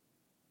this.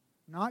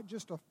 Not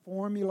just a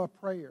formula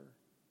prayer.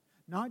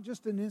 Not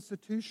just an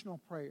institutional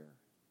prayer.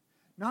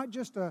 Not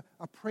just a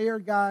prayer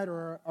guide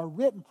or a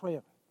written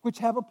prayer, which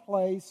have a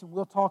place, and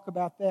we'll talk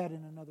about that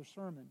in another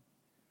sermon.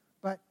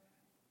 But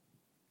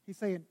He's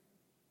saying,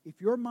 if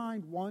your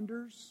mind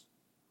wanders,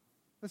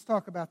 let's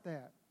talk about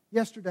that.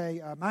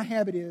 Yesterday, my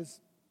habit is,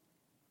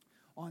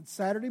 on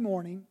Saturday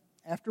morning,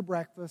 after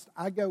breakfast,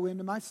 I go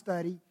into my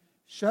study,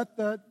 shut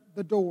the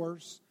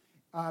doors.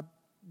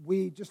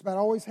 We just about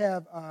always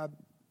have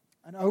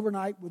an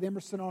overnight with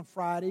Emerson on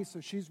Friday,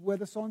 so she's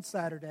with us on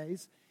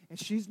Saturdays. And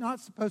she's not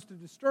supposed to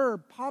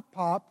disturb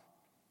Pop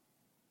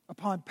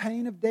upon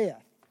pain of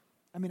death.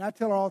 I mean, I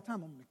tell her all the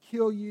time, I'm going to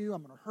kill you,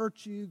 I'm going to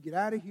hurt you, get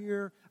out of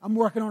here. I'm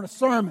working on a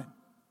sermon.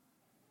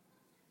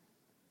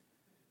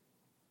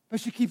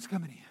 But she keeps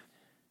coming in.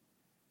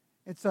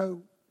 And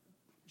so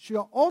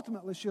she'll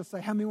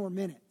say, how many more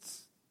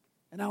minutes?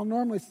 And I'll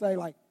normally say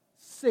like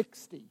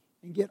 60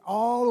 and get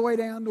all the way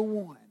down to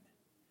 1.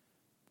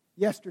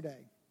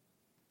 Yesterday,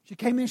 she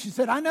came in, she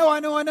said, I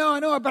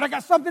know, but I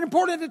got something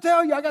important to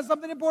tell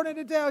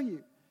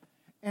you.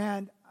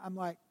 And I'm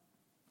like,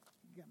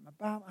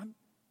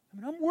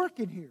 I'm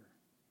working here.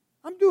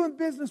 I'm doing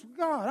business with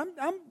God.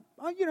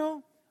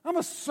 I'm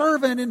a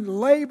servant in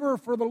labor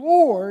for the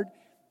Lord,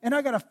 and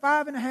I got a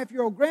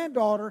 5.5-year-old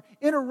granddaughter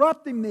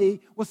interrupting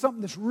me with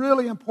something that's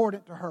really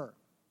important to her.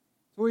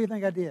 So what do you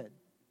think I did?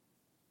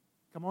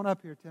 Come on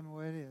up here, tell me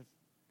what it is.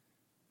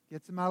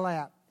 Gets in my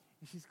lap,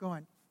 and she's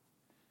going,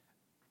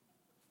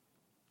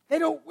 they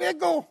don't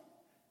wiggle.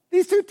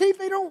 These 2 teeth,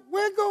 they don't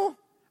wiggle.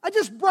 I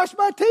just brushed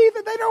my teeth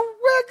and they don't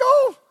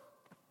wiggle.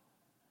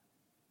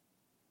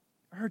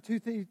 Her 2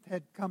 teeth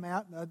had come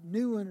out and a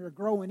new one are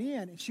growing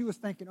in. And she was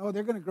thinking, oh,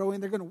 they're going to grow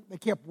in. They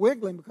kept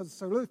wiggling because it's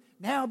so loose.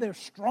 Now they're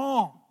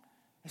strong.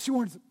 And she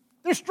wanted to say,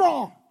 they're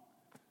strong.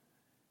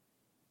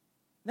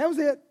 And that was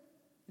it.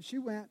 And she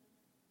went.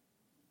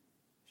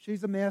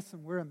 She's a mess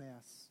and we're a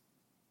mess.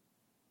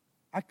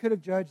 I could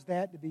have judged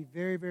that to be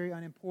very, very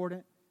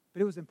unimportant,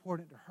 but it was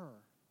important to her.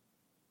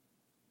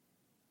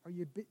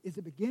 Is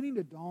it beginning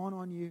to dawn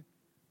on you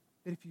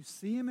that if you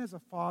see him as a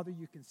father,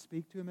 you can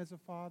speak to him as a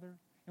father?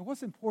 And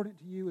what's important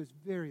to you is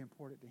very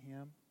important to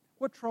him.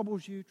 What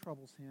troubles you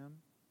troubles him.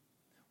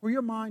 Where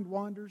your mind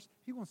wanders,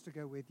 he wants to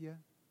go with you.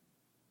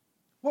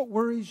 What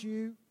worries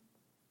you?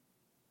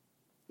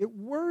 It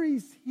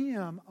worries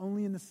him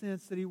only in the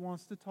sense that he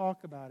wants to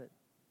talk about it.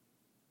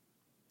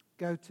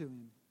 Go to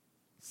him.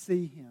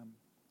 See him.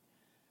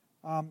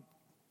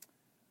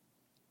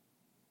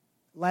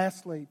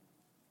 Lastly,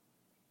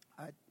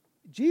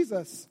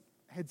 Jesus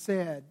had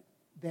said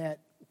that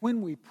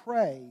when we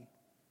pray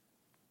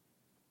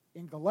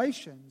in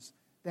Galatians,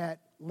 that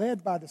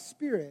led by the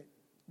Spirit,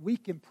 we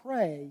can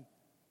pray,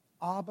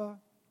 Abba,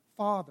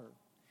 Father.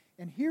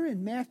 And here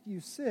in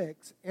Matthew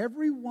 6,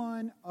 every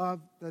one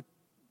of the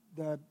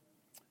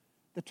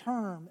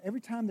term,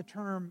 every time the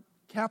term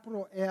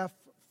capital F,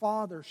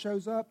 Father,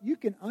 shows up, you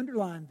can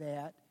underline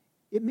that.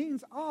 It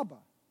means Abba.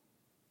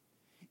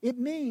 It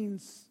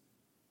means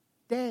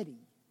Daddy,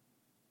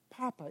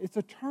 Papa. It's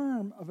a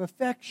term of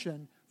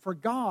affection for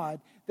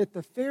God that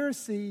the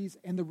Pharisees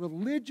and the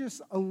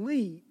religious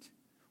elite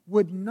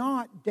would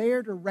not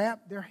dare to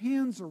wrap their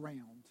hands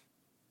around.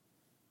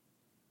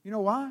 You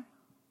know why?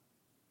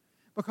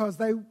 Because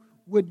they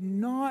would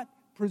not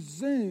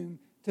presume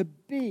to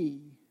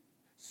be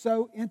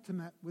so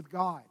intimate with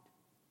God.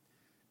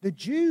 The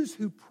Jews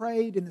who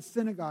prayed in the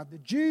synagogue, the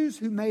Jews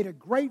who made a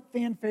great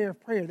fanfare of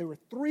prayer, there were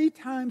 3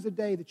 times a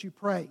day that you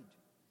prayed.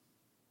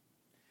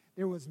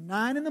 There was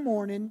 9 in the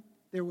morning,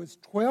 there was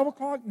 12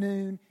 o'clock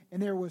noon,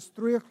 and there was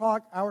 3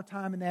 o'clock our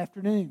time in the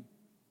afternoon.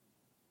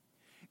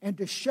 And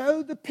to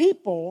show the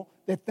people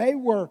that they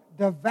were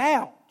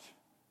devout,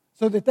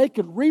 so that they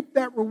could reap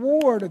that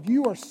reward of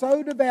you are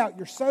so devout,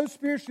 you're so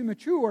spiritually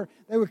mature,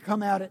 they would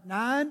come out at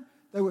 9,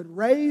 they would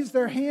raise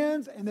their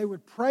hands, and they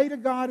would pray to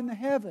God in the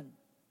heaven.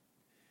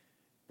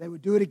 They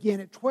would do it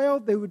again at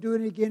 12, they would do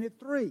it again at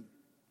 3.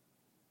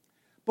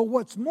 But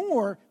what's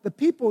more, the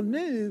people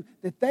knew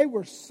that they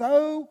were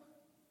so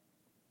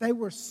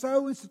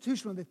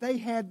institutional, that they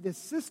had this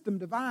system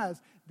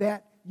devised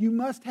that you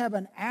must have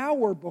an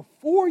hour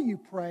before you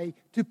pray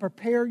to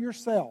prepare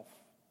yourself.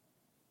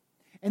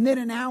 And then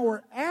an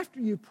hour after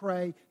you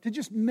pray to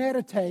just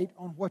meditate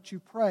on what you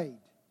prayed.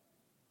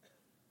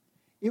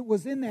 It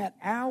was in that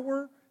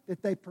hour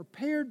that they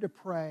prepared to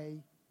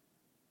pray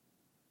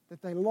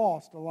that they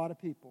lost a lot of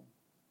people.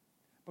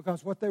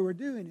 Because what they were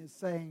doing is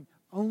saying,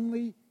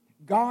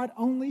 God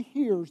only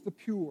hears the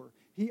pure.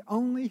 He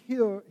only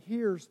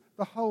hears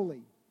the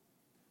holy.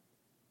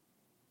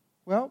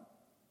 Well,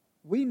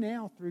 we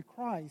now, through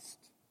Christ,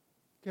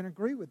 can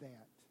agree with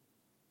that.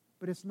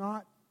 But it's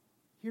not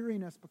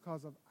hearing us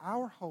because of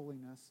our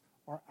holiness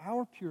or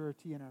our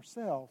purity in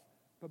ourselves,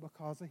 but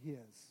because of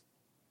His.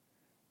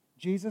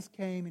 Jesus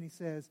came and He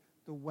says,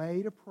 the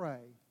way to pray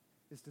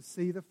is to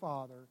see the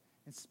Father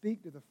and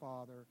speak to the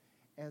Father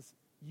as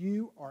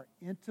you are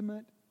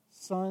intimate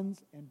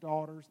sons and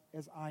daughters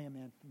as I am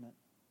intimate.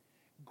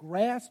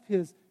 Grasp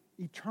His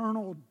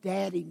eternal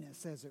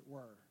daddiness, as it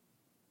were.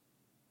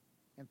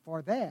 And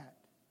for that,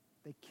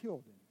 they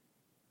killed Him.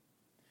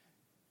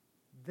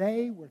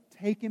 They were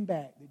taken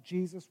back that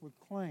Jesus would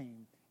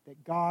claim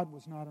that God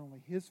was not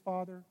only His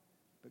Father,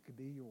 but could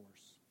be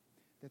yours.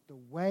 That the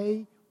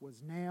way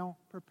was now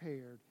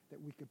prepared, that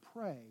we could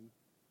pray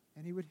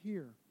and He would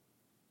hear.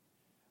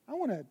 I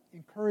want to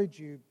encourage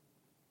you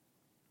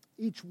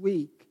each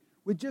week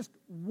with just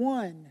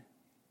one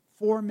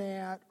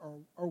format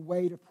or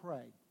way to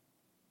pray.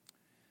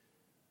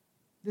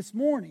 This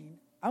morning,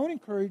 I would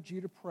encourage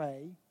you to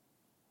pray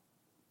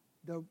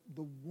the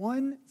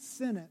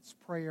one-sentence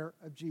prayer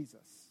of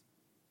Jesus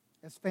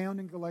as found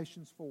in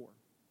Galatians 4.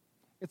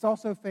 It's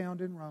also found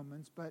in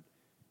Romans, but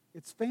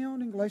it's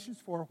found in Galatians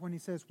 4 when he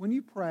says, when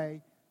you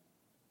pray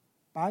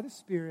by the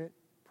Spirit,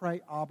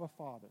 pray Abba,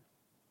 Father.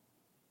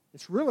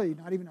 It's really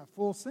not even a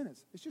full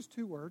sentence. It's just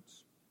 2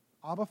 words,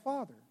 Abba,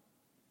 Father.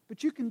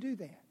 But you can do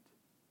that.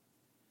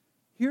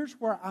 Here's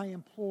where I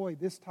employ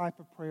this type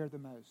of prayer the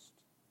most.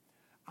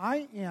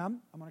 I'm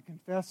going to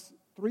confess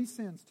 3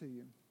 sins to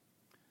you.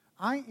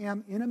 I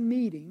am in a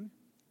meeting,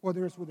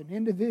 whether it's with an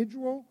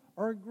individual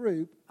or a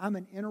group, I'm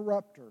an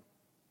interrupter.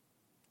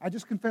 I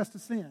just confessed a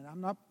sin.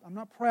 I'm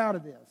not proud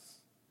of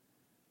this.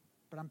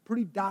 But I'm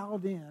pretty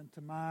dialed in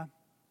to my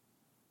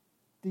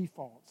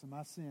defaults and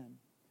my sin.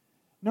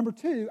 Number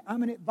 2,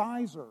 I'm an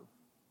advisor.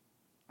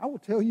 I will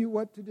tell you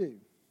what to do.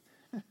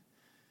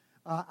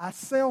 I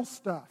sell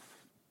stuff.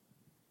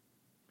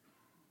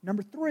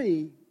 Number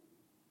 3,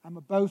 I'm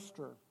a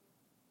boaster.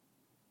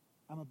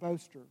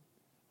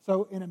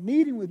 So in a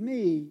meeting with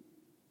me,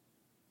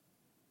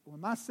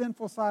 when my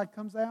sinful side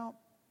comes out,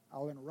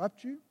 I'll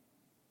interrupt you.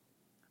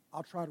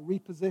 I'll try to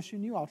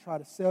reposition you. I'll try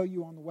to sell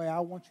you on the way I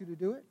want you to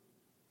do it.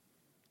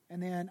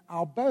 And then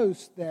I'll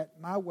boast that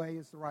my way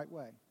is the right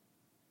way.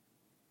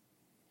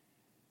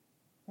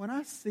 When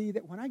I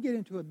get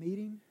into a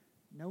meeting,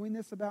 knowing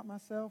this about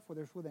myself,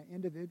 whether it's with an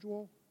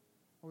individual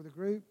or with a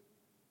group,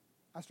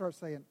 I start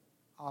saying,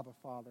 Abba,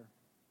 Father.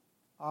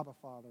 Abba,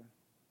 Father.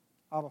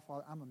 Abba,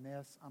 Father. I'm a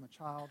mess. I'm a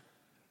child.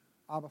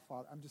 Abba,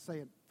 Father. I'm just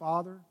saying,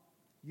 Father,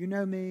 you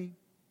know me.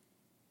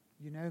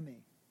 You know me.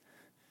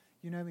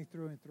 You know me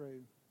through and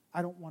through.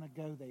 I don't want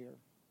to go there.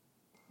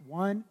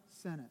 One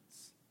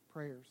sentence,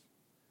 prayers.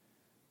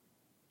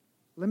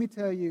 Let me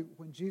tell you,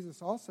 when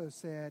Jesus also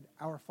said,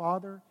 our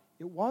Father,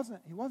 he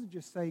wasn't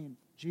just saying,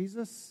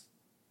 Jesus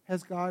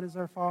has God as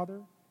our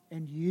Father,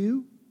 and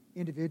you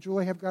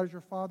individually have God as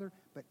your Father,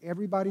 but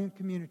everybody in the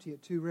community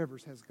at Two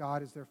Rivers has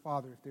God as their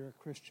Father if they're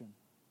a Christian.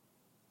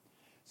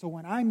 So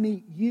when I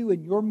meet you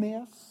in your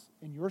mess,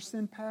 in your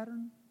sin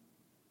pattern,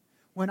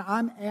 when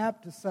I'm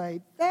apt to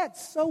say,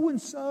 that's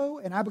so-and-so,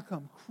 and I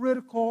become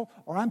critical,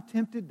 or I'm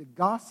tempted to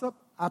gossip,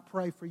 I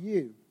pray for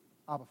you,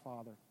 Abba,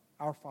 Father,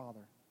 our Father,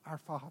 our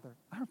Father,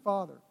 our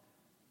Father.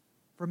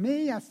 For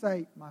me, I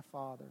say, my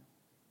Father.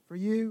 For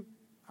you,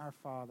 our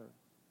Father.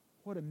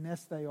 What a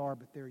mess they are,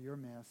 but they're your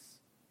mess.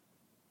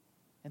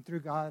 And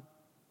through God,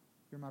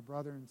 you're my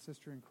brother and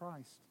sister in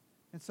Christ.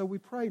 And so we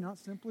pray not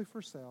simply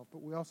for self,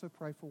 but we also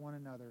pray for one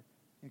another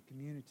in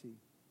community.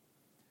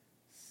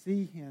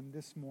 See Him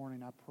this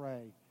morning, I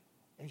pray,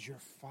 as your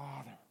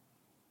Father.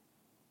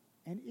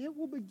 And it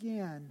will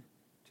begin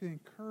to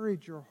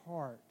encourage your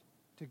heart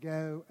to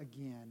go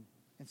again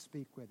and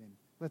speak with Him.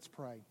 Let's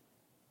pray.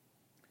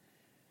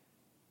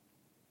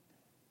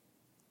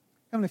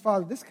 Heavenly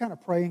Father, this kind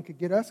of praying could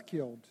get us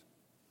killed.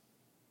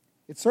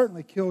 It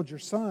certainly killed your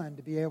Son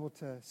to be able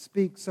to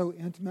speak so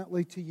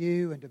intimately to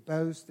you and to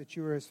boast that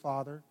you are His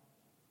Father.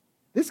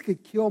 This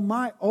could kill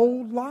my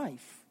old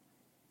life.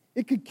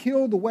 It could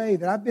kill the way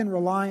that I've been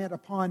reliant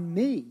upon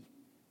me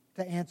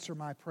to answer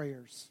my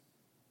prayers.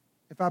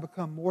 If I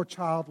become more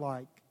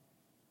childlike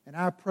and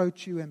I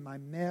approach you in my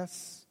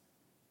mess,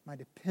 my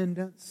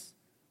dependence,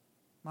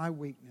 my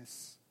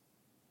weakness,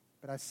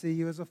 but I see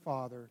you as a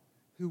Father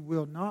who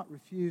will not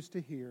refuse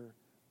to hear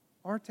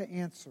or to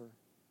answer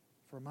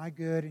for my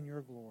good and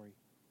your glory.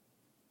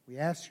 We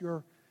ask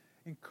your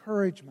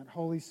encouragement,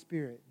 Holy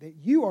Spirit, that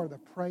you are the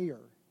prayer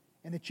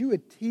and that you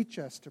would teach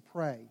us to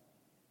pray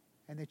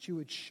and that you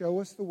would show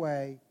us the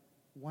way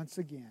once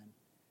again,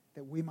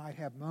 that we might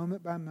have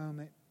moment by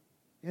moment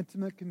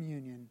intimate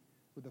communion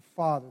with the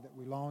Father that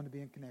we long to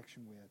be in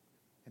connection with.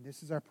 And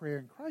this is our prayer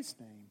in Christ's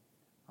name.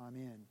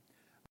 Amen.